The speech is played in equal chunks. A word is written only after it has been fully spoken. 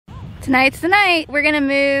Tonight's the night. We're gonna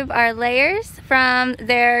move our layers from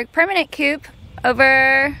their permanent coop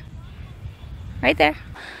over right there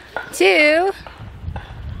to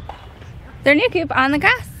their new coop on the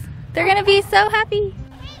grass. They're gonna be so happy.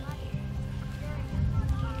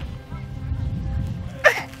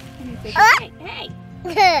 Hey,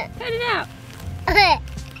 hey, cut it out.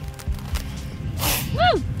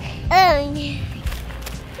 Woo!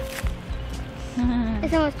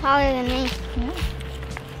 It's almost taller than me. Yeah.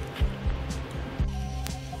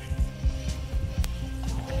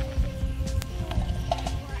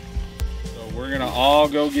 So we're gonna all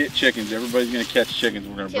go get chickens. Everybody's gonna catch chickens.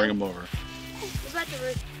 We're gonna bring them over.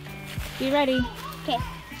 Be ready. Okay.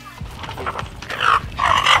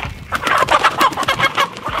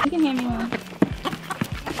 You can hand me one.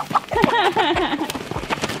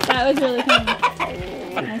 That was really funny.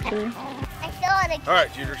 Actually. I still want to. All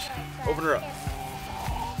right, Juters, open her up.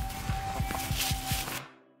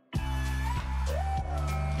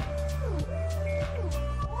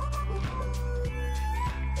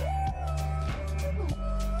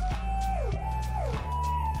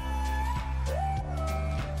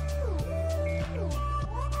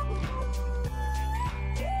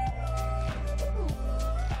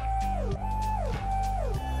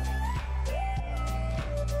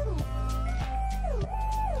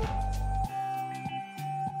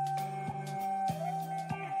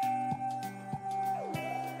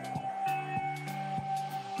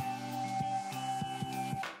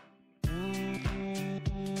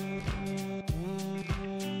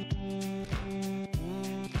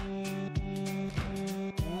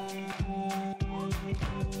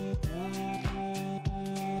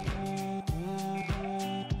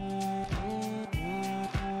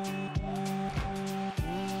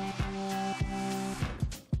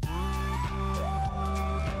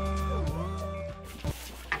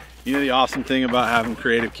 You know the awesome thing about having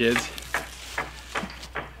creative kids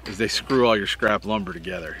is they screw all your scrap lumber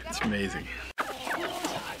together. It's amazing.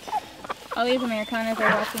 All these Americanos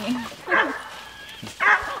are watching you.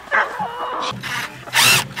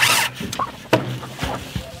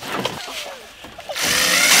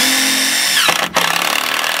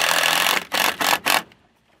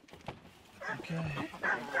 Okay.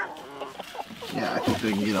 Yeah, I think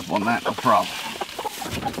they can get up on that, no problem.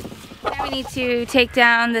 Now we need to take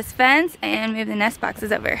down this fence and move the nest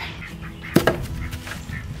boxes over.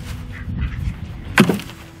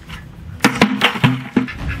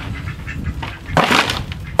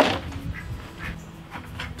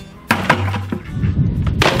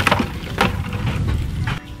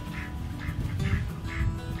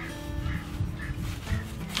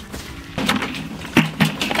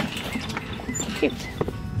 Cute.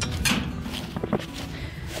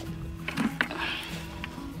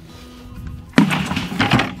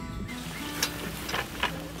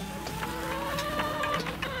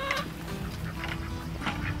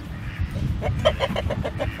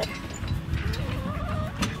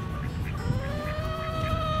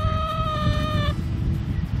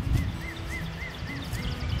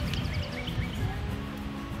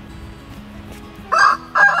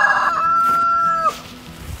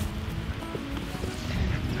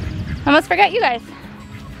 Almost forgot you guys.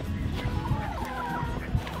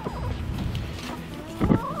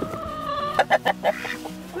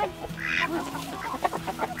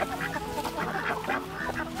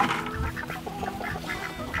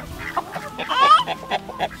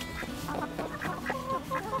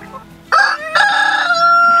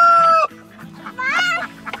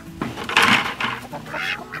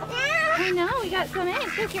 I know, we got so many.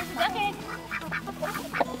 Look, here's a duck egg.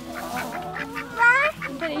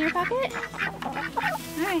 You put it in your pocket?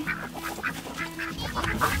 Alright.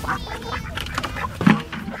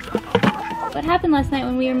 What happened last night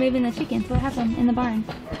when we were moving the chickens? What happened in the barn?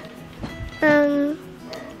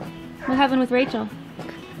 What happened with Rachel?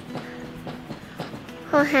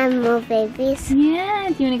 We'll have more babies. Yeah,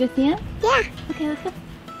 do you want to go see them? Yeah. Okay, let's go.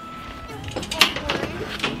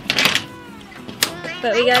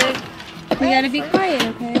 But we gotta be quiet,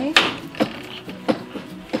 okay?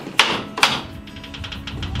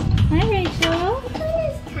 Hi, Rachel. Look at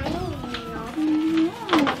this tiny needle.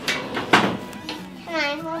 Can I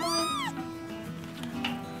hold on?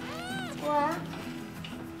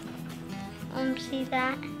 What? See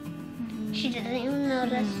that? She doesn't even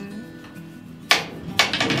notice.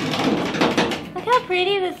 Look how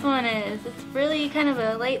pretty this one is. It's really kind of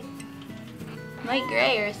a light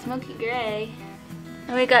gray or a smoky gray.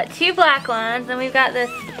 And we've got two black ones, and we've got this.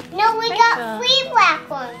 No, we got 3 black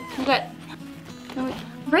ones. We've got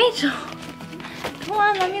Rachel. Come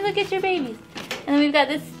on, let me look at your babies. And then we've got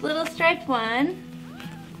this little striped one.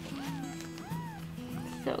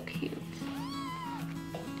 So cute.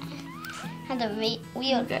 Had the We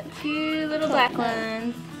wheel. got 2 little black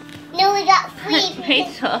ones. No, we got 3.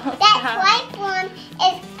 Rachel. That white one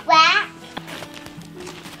is black.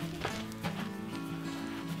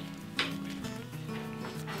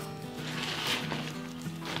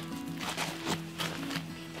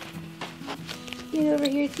 Get over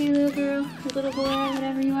here too, little girl, or little boy,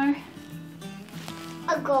 whatever you are.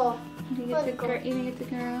 A girl. You think it's a girl? You think it's a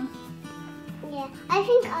girl? Yeah, I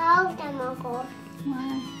think all of them are girls.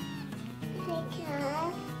 Why? Because they're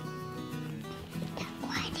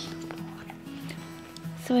white.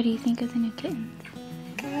 So what do you think of the new kittens?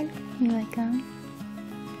 Good. You like them?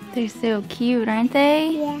 They're so cute, aren't they?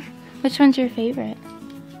 Yeah. Which one's your favorite?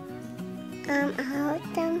 All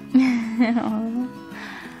of them. Aw.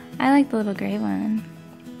 I like the little gray one.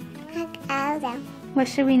 Like all of them. What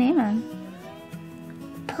should we name them?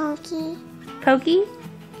 Pokey. Pokey?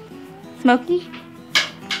 Smokey?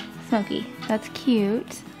 Smokey. That's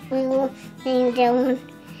cute. We will name them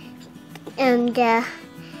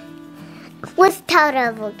what's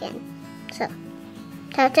Toto again? So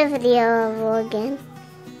start the video over again.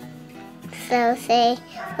 So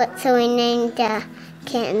so we named the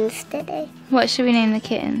kittens today. What should we name the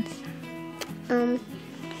kittens?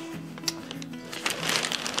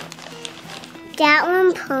 That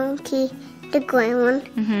one Pokey, the gray one,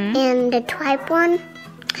 and the white one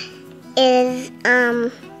is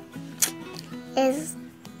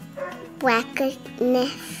Blackness.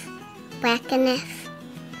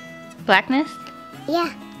 Blackness?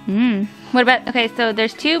 Yeah. What about, okay, so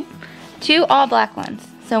there's two all black ones.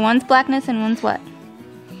 So one's Blackness and one's what?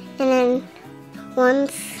 And then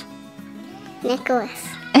one's Nicholas.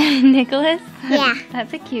 Nicholas? Yeah.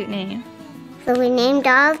 That's a cute name. So we named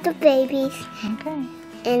all of the babies, Okay.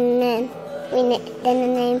 and then the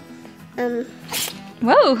name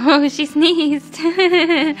Whoa, she sneezed.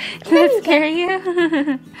 Did that scare you?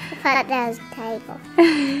 I thought that was a table.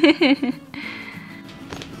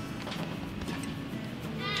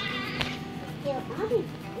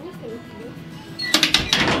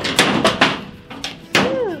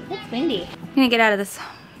 It's windy. I'm gonna get out of this.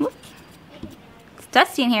 Whoop. It's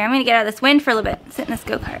dusty in here. I'm gonna get out of this wind for a little bit. Sit in this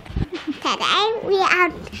go-kart. Today we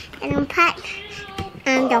are and put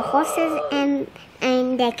the horses and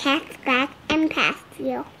the cats back and past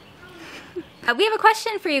you. We have a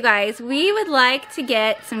question for you guys. We would like to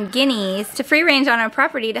get some guineas to free range on our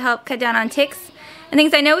property to help cut down on ticks and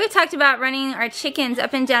things. I know we've talked about running our chickens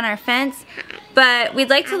up and down our fence, but we'd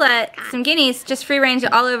like to let some guineas just free range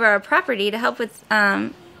all over our property to help with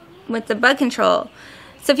the bug control.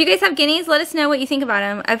 So if you guys have guineas, let us know what you think about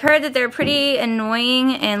them. I've heard that they're pretty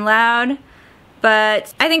annoying and loud,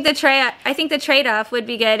 but I think the trade-off would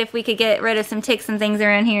be good if we could get rid of some ticks and things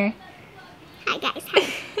around here. Hi guys.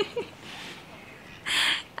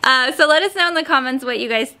 So let us know in the comments what you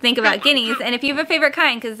guys think about guineas, and if you have a favorite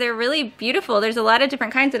kind, because they're really beautiful. There's a lot of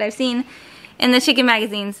different kinds that I've seen in the chicken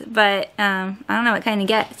magazines, but I don't know what kind to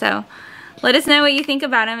get. So let us know what you think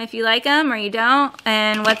about them, if you like them or you don't,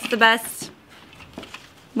 and where's the best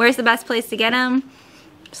place to get them.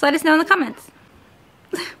 Just let us know in the comments.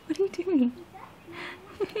 What are you doing?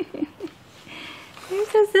 You're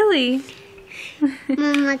so silly.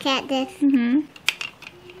 Mom, look at this.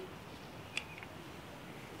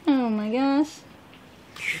 Oh my gosh.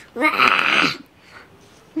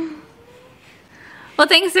 Well,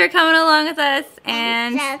 thanks for coming along with us,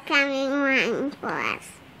 and Thanks for coming along for us.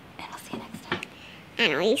 we'll see you next time.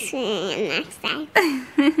 And we see you next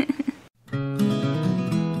time.